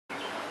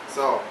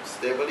So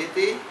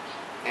stability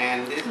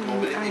and this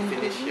mobility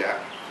finish here,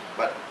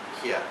 but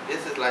here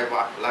this is line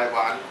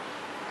one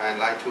and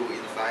line 2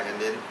 inside, and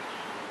then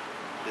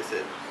this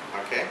is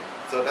okay.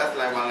 So that's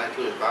line 1, line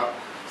 2 is about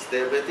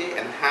stability,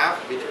 and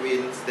half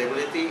between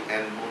stability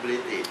and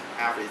mobility,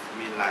 half is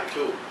between line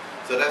 2.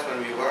 So that's when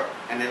we work,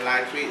 and then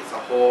line 3 is a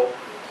whole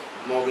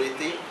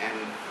mobility and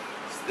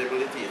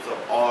stability. So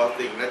all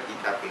things that it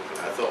happens,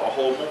 so a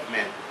whole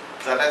movement.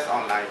 So that's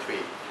on line 3.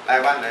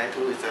 Line 1, line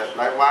 2 is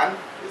line 1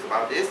 is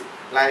about this.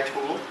 Line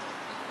 2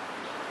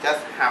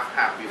 just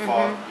half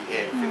before the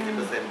end,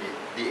 50%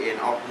 the end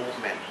of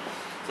movement.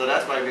 So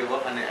that's why we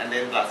work on it, and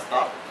then blood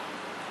stop.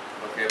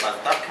 Okay, blood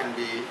stop can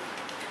be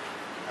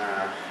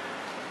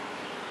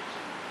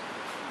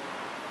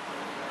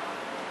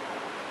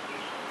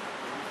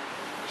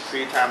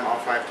 3 times or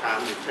 5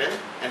 times you train,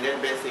 and then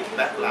basic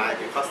back line,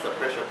 because the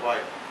pressure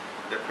point,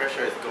 the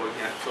pressure is going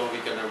here, so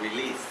we're gonna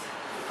release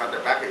because the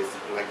back is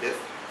like this.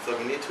 So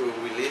we need to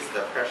release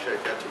the pressure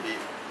here to be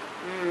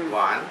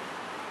 1,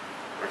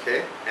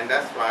 okay, and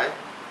that's why.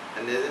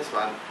 And then this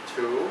one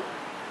 2,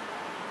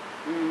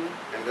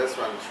 and this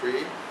one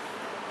 3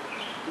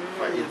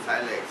 for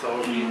inside leg.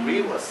 So we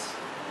reverse,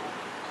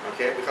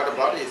 okay, because the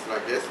body is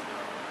like this.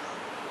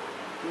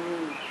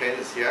 Pain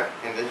is here,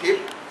 and the hip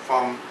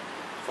from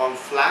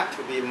flat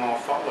to be more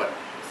forward.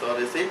 So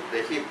you see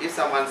the hip. If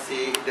someone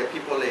see the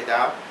people lay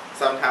down,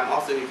 sometimes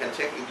also you can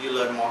check. If you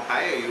learn more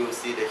higher, you will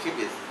see the hip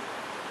is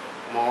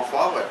more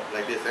forward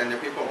like this, and the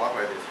people walk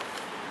like this.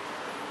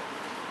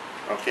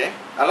 Okay,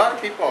 a lot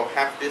of people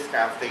have this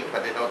kind of thing,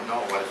 but they don't know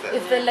what is it.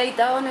 If they lay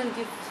down and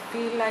you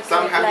feel like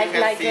sometimes you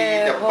can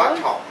see the hole?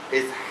 buttock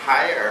is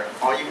higher,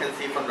 or you can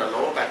see from the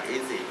lower back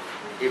easy.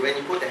 If when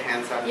you put the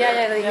hands on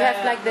Yeah, you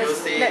have like this. You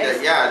see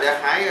that,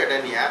 they're higher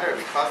than the other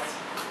because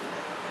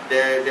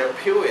the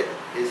pivot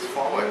is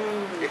forward.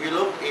 If you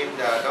look in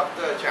the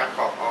Dr.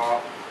 Jacob or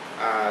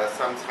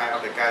some kind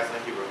of the guys in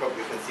the hip,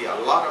 you can see a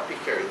lot of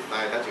pictures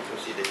inside that you can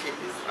see the hip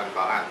is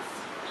unbalanced.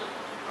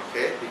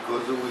 Okay?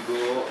 Because we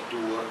go to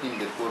working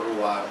the forward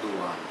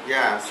one.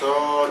 Yeah,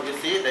 so you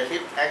see the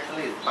hip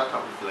actually is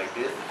bottom is like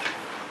this.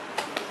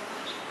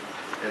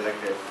 And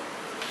like this.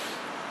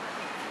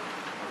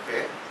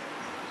 Okay?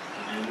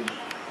 And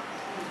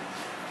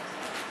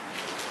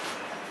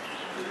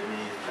the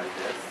knee is like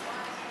this.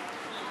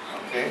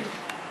 Okay?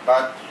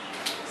 But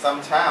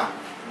sometimes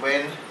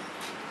when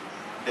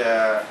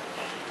the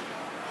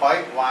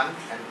point 1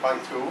 and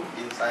point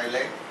 2 inside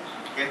leg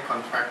get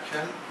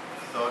contraction,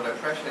 so the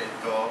pressure is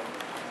go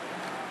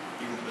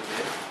into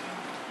this,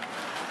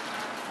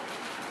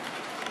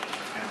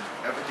 and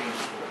everything is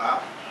go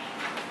up,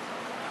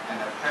 and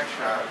the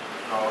pressure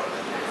goes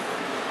like this.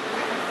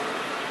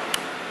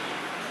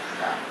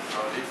 Yeah, so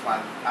this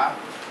one up.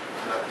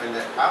 When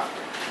they up,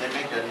 they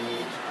make the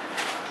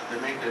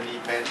knee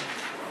bend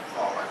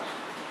forward.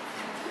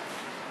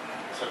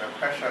 So the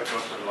pressure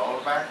goes to the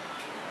lower back,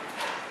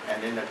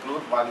 and then the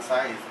glute one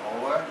side is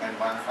over and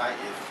one side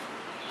is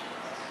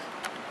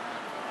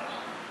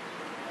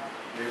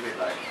a little bit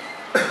like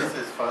this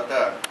is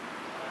further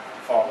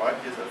forward,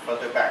 this is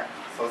further back.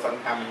 So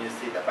sometimes when you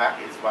see the back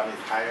is one is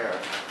higher,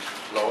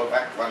 lower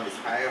back, one is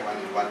higher, one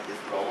is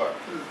lower.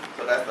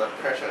 So that's the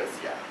pressure is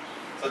here.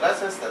 So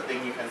that's just the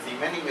thing. You can see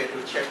many ways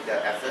to check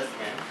the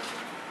assessment.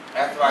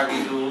 That's why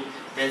we do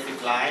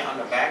basic line on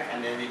the back,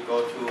 and then we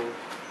go to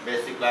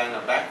basic line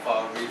on the back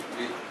for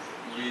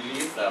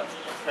release the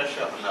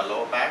pressure on the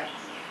lower back,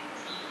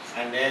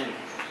 and then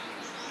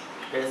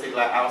basic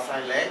line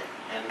outside leg,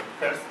 and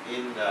press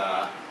in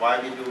the, why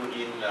we do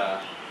in the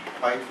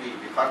point 3,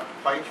 because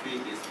point 3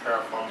 is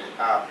piriform.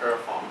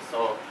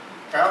 So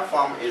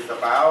piriform is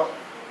about,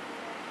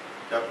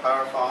 the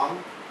piriform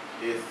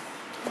is,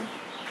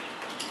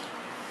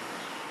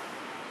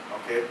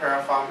 okay,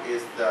 piriform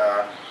is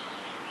the,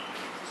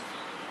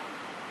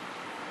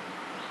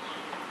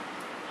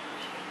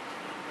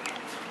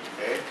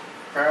 okay,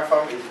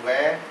 piriform is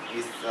where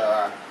is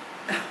the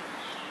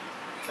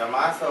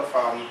muscle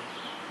from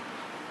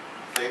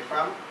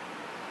sacrum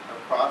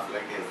across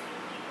like this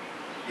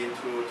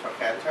into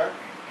trochanter,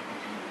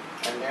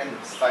 and then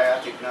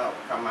sciatic nerve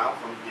come out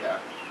from here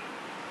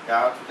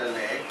down to the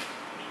leg,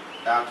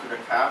 down to the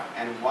calf,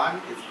 and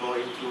one is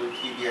going to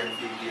tibia and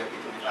fibula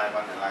between line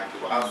 1 and line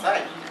 2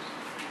 outside.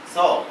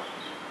 So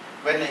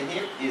when the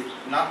hip is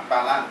not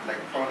balanced, like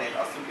pronate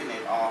or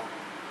supinate or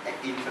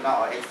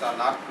internal or external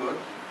not good,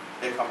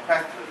 they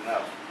compress the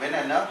nerve. When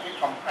the nerve is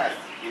compressed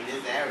in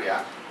this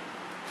area,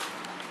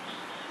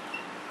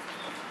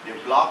 they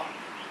block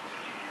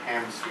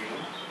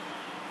hamstring.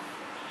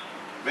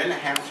 When the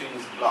hamstring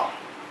is blocked,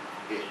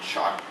 it's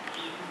short.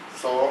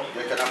 So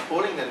you're gonna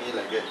pulling the knee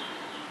like this,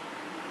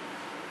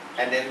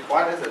 and then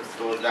quadriceps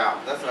goes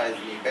down. That's why it's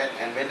knee bend.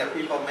 And when the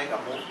people make a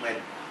movement,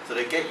 so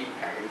they get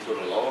impact into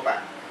the lower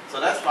back. So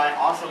that's why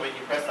also when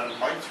you press on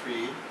point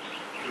 3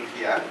 to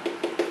here,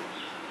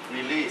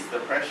 release the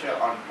pressure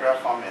on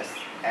piriform,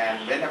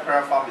 and when the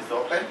piriform is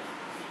open,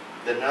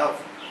 the nerve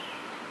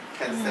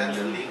can send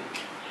the link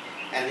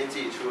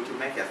energy to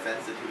make a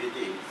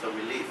sensitivity. So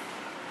release.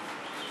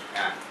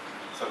 Yeah.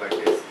 So like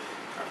this.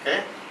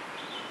 Okay?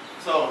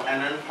 So,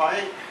 and then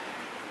point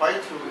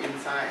to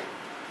inside.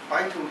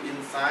 Point to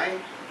inside,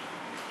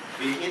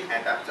 we hit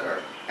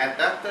adductor.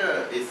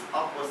 Adductor is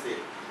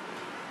opposite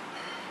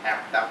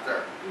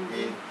abductor.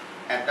 In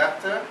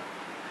adductor,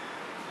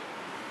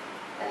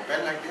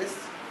 open like this.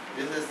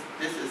 This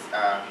is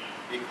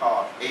we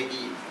call AD,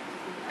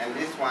 and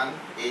this one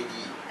AD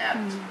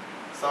at.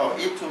 So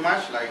if too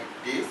much like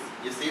this,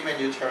 you see when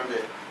you turn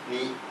the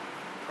knee,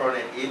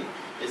 pronate in,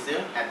 you see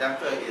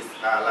adductor is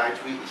line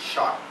 3 is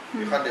short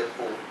because they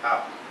pull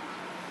up.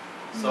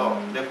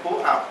 So they pull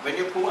up. When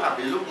you pull up,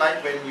 it looks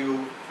like when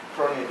you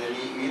pronate the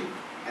knee in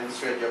and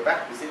straight your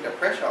back. You see the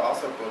pressure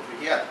also goes to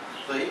here.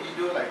 So if you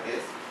do like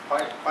this,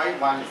 point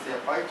 1 is here,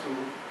 point 2.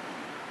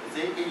 You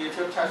see, if you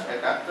touch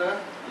adductor,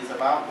 it's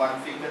about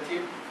 1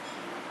 fingertip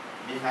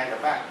behind the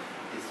back.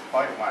 Is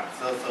point 1.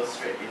 So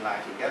straight in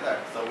line together.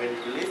 So when you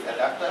release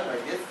adductor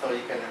like this, so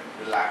you can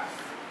relax.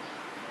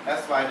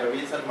 That's why the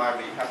reason why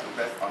we have to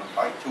press on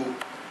point 2,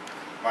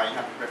 why you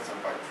have to press on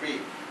point 3.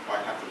 Why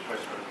I have to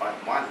push on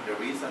point 1? The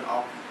reason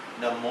of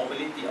the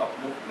mobility of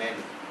movement,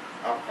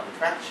 of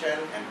contraction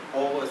and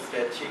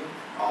overstretching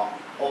or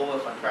over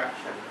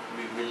contraction,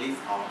 we release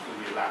or to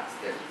relax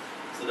them.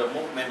 So the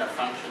movement, the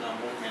functional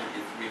movement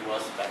is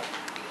reverse back.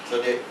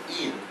 So the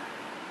in,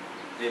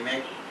 we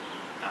make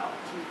out.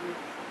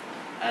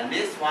 And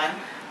this one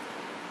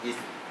is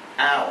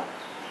out,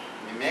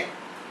 we make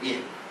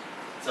in.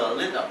 So a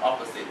little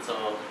opposite.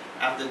 So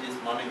after this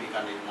morning, we're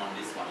going to do on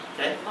this one,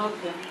 okay?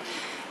 Okay.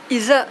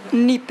 Is that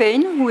knee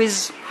pain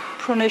with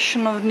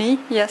pronation of knee?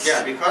 Yes.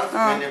 Yeah, because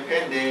when you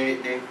pain,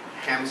 they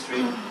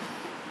hamstring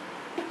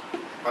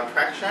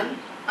contraction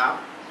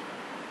up,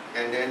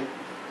 and then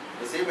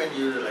you see when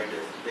you do like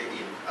this, they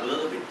in a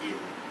little bit in,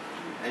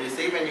 and you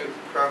see when you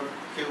curve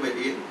it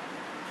in,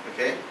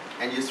 okay,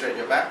 and you straighten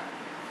your back,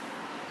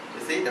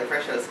 you see the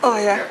pressure is Oh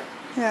yeah, here.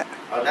 yeah.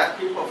 Or that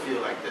people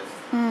feel like this.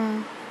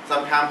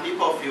 Sometimes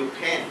people feel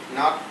pain,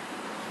 not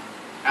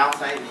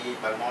outside knee,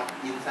 but more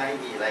inside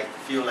knee, like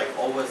feel like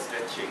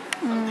overstretching,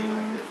 something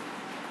like this.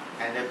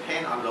 And the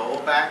pain on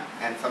lower back,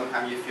 and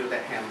sometimes you feel the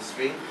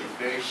hamstring is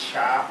very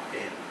sharp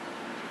pain,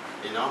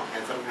 you know,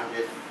 and sometimes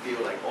you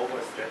feel like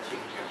overstretching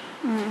here.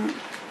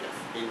 Yes,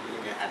 in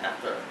your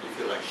adductor, you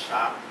feel like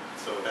sharp,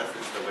 so that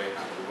is the way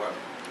how to work.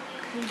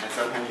 And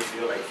sometimes you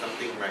feel like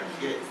something right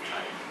here is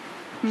tight.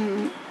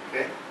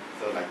 Okay,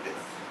 so like this.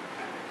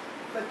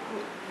 But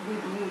we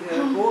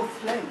do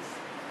both legs,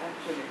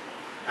 actually.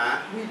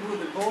 We do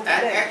the both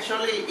legs.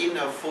 Actually, in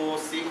a full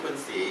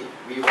sequence,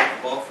 we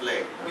work both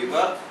legs. We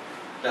work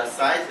the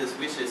sides,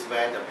 which is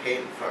where the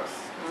pain first,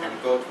 and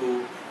go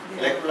to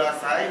regular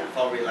side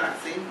for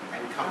relaxing,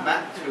 and come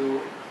back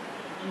to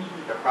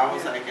the power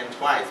side again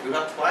twice.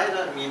 Because twice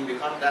that means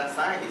because that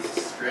side is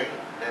strength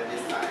than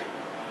this side.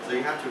 So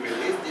you have to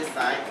release this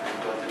side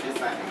and go to this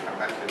side and come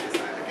back to this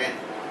side again.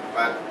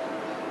 But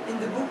in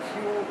the book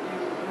you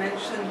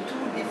mentioned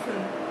 2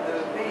 different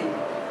pain.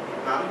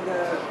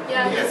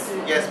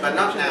 Yes, but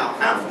not now.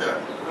 After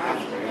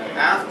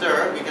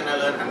we're gonna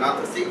learn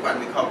another sequence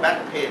we call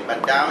back pain,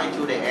 but down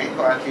into the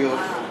ankle until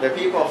the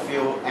people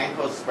feel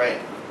ankle sprain.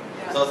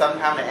 So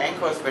sometimes the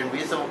ankle sprain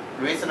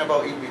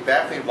reasonable if you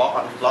barefoot walk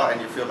on the floor and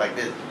you feel like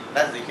this.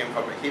 That came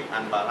from the hip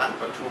unbalance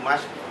or too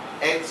much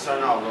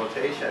external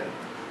rotation.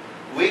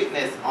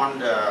 Weakness on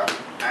the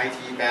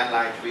IT band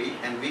line 3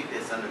 and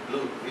weakness on the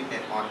glute,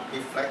 weakness on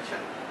hip flexion.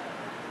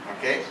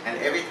 Okay, and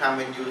every time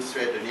when you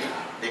straighten the knee,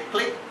 they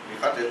click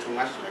because they're too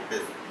much like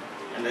this.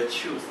 And the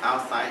shoes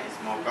outside is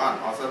more gone.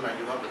 Also when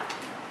you have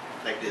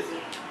like this.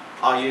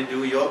 Or you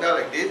do yoga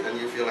like this and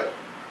you feel like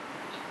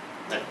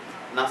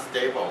not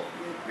stable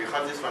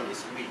because this one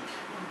is weak.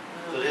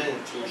 So then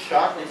too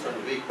short, this one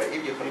is weak. But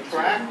if you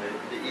contract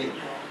the in,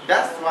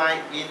 that's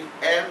why in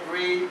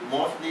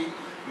mostly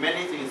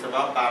many things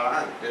about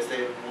balance, they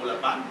say mula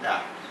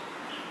bandha.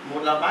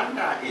 Mula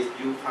bandha is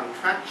you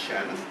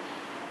contraction.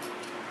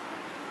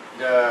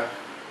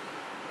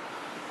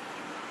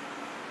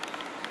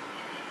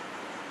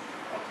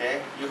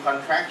 Your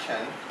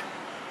contraction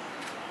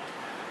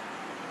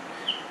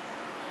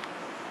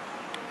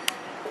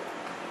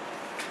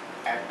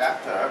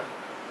adductor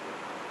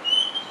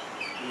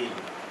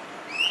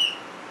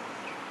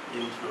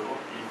into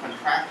your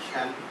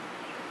contraction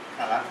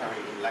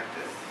collaterally like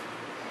this.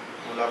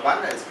 Mula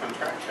bandha is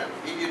contraction.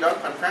 If you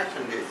don't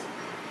contraction this,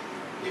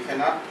 you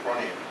cannot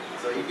pronate.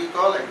 So if you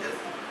go like this,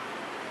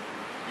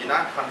 you're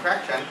not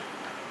contraction,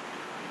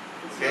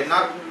 you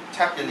cannot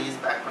tap the knees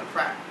back,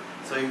 contract.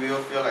 So you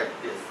will feel like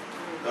this.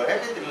 So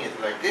everything is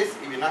like this.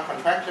 If you're not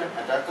contraction,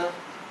 adductor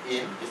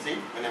in, you see,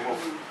 when I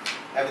move,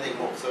 everything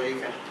moves. So you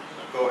can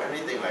go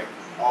anything like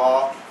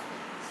all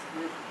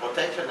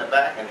protection the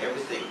back and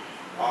everything.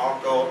 Or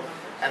go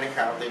any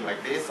kind of thing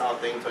like this, or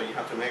thing. So you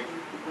have to make.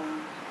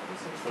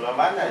 So the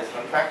bandha is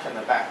contraction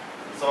the back.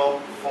 So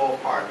 4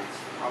 parts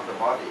of the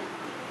body.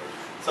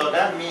 So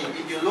that means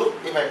if you look,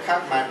 if I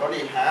cut my body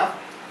in half,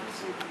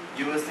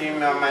 you will see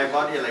my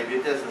body like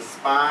this. There's a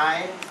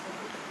spine,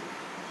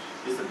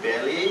 there's a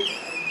belly.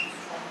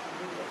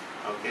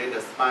 Okay,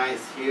 the spine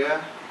is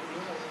here.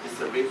 It's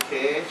a rib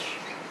cage.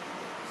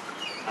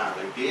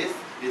 Like this.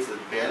 This is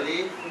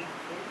belly.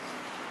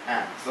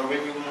 So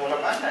when you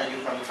Mulamana,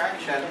 you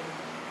contraction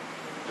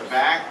the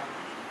back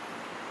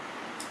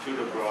to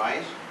the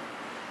groin,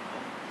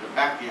 the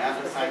back the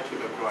other side to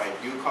the groin.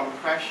 You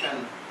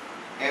compression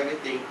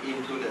everything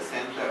into the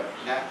center.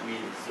 That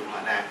means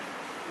Sumana.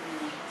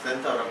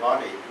 Center of the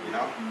body, you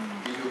know.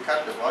 If you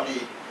cut the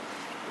body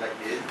like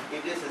this,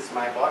 if this is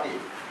my body,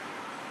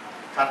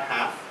 cut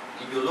half.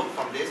 If you look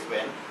from this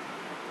way,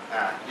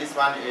 this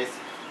one is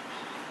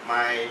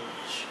my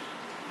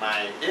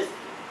this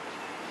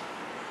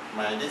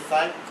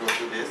side go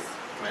to this,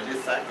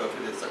 this side go to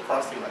this, so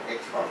crossing like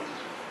X cross.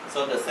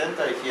 So the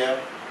center here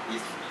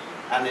is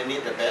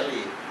underneath the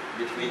belly,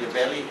 between the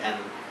belly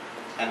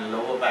and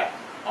lower back,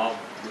 or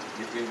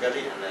between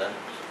belly and the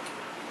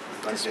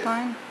like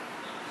spine.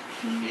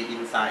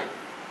 Inside.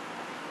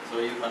 So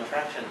you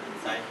contraction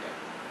inside here.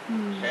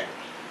 Okay.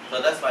 So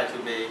that's why to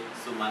be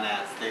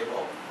Sumana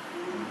stable.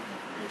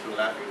 Into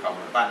that we call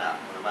Mulabana.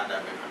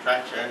 Mulabana with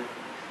contraction.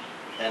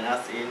 And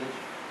us in.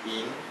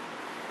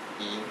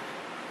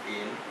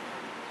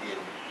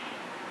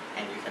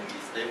 And you can be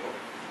stable.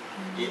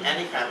 In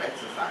any kind of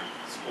exercise.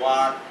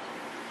 Squat,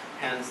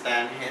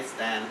 handstand,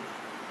 headstand.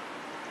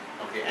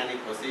 Okay, any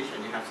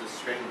position you have to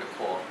strengthen the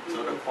core.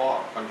 So the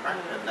core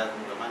contraction, that's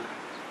Mulabana.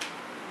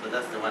 So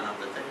that's the one of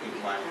the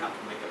technique why you have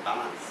to make a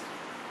balance.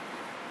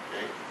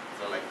 Okay,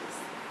 so like this.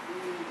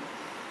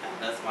 And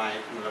that's why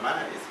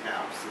Mulamana is kind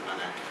of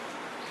Sumana.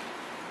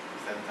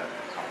 Center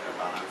of the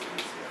balance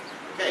is here.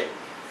 Okay,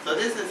 so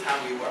this is how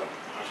we work.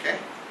 Okay.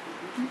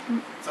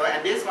 So and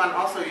this one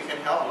also you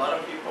can help a lot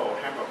of people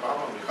have a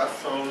problem because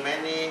so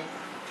many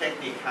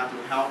techniques how to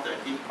help the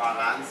hip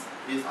balance.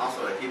 This is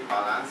also a hip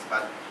balance,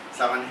 but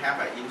someone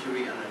have an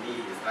injury on the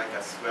knee, it's like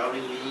a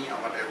swelling knee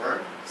or whatever,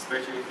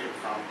 especially came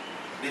from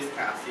this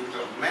kind of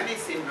syndrome. Many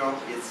syndrome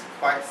is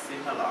quite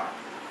similar,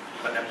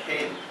 but the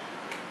pain.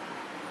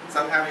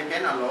 Sometimes we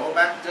pain on lower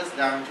back just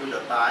down to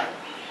the thigh,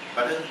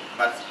 but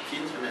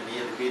pinch on the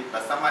knee a little bit.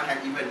 But someone have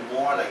even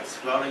more like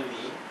swelling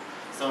knee.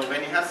 So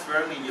when you have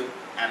swelling knee, you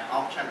add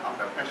option of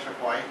the pressure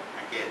point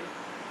again.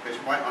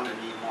 Pressure point on the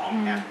knee more,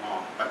 add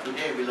more. But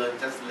today we learn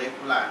just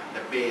regular the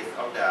base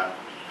of the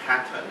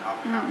pattern of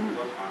how to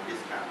work on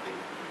this kind of thing.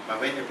 But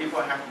when the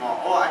people have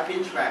more, I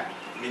pinch back,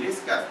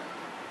 meniscus,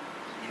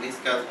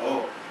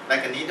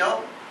 like a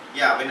needle.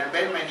 Yeah, when I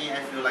bend my knee,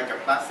 I feel like a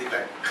plastic,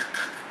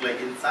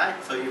 like inside.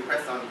 So you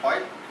press on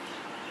point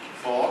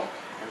 4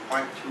 and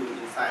point 2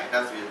 inside.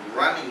 That's with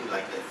running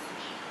like this,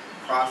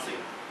 crossing.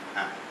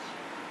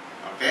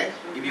 Okay.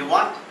 If you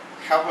want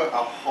cover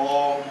a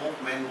whole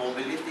movement,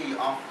 mobility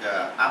of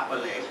the upper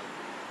leg,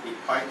 it's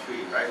point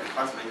 3, right?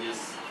 Because when you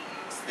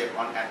step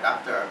on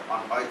adductor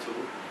on point 2,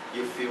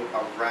 you feel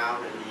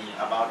around the knee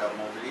about the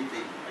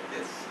mobility like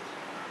this.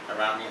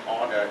 Around the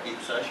order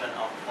insertion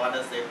of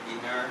quadricep,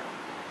 inner,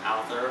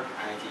 outer,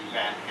 IT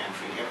band,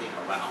 hamstring, everything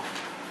around.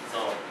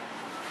 So,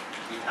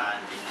 theta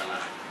and theta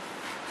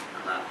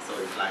around. So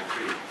it's like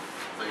 3.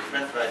 So you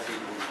press right, you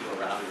move you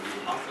around the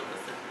knee also the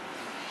same.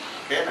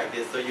 Okay, like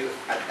this. So you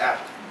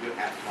adapt, you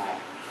add more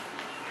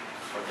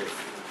for this.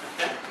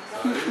 Okay.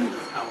 So this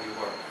is how we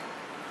work.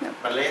 Yep.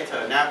 But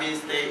later, now we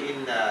stay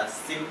in the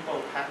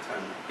simple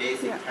pattern,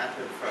 basic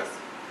pattern first.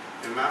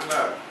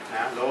 Remember,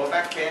 now lower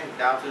back pain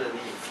down to the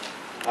knees.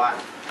 1,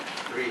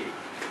 3,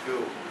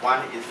 2.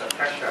 1 is the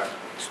pressure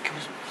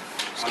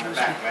on the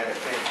back where the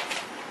pain.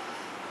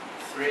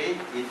 3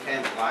 is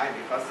pain. Why?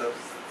 Because of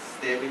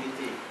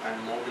stability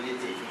and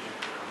mobility.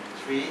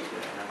 3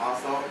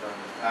 also,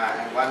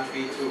 and 1,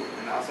 3, 2,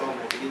 and also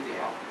mobility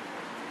of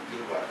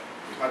inward.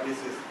 Because this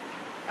is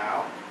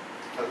out,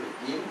 because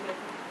in,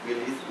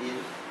 release in,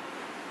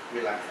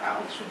 relax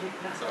out.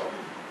 So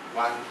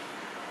 1,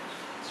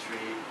 3,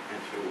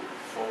 and 2.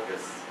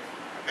 Focus.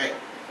 Okay.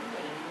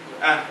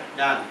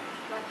 Done.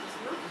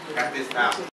 Practice now.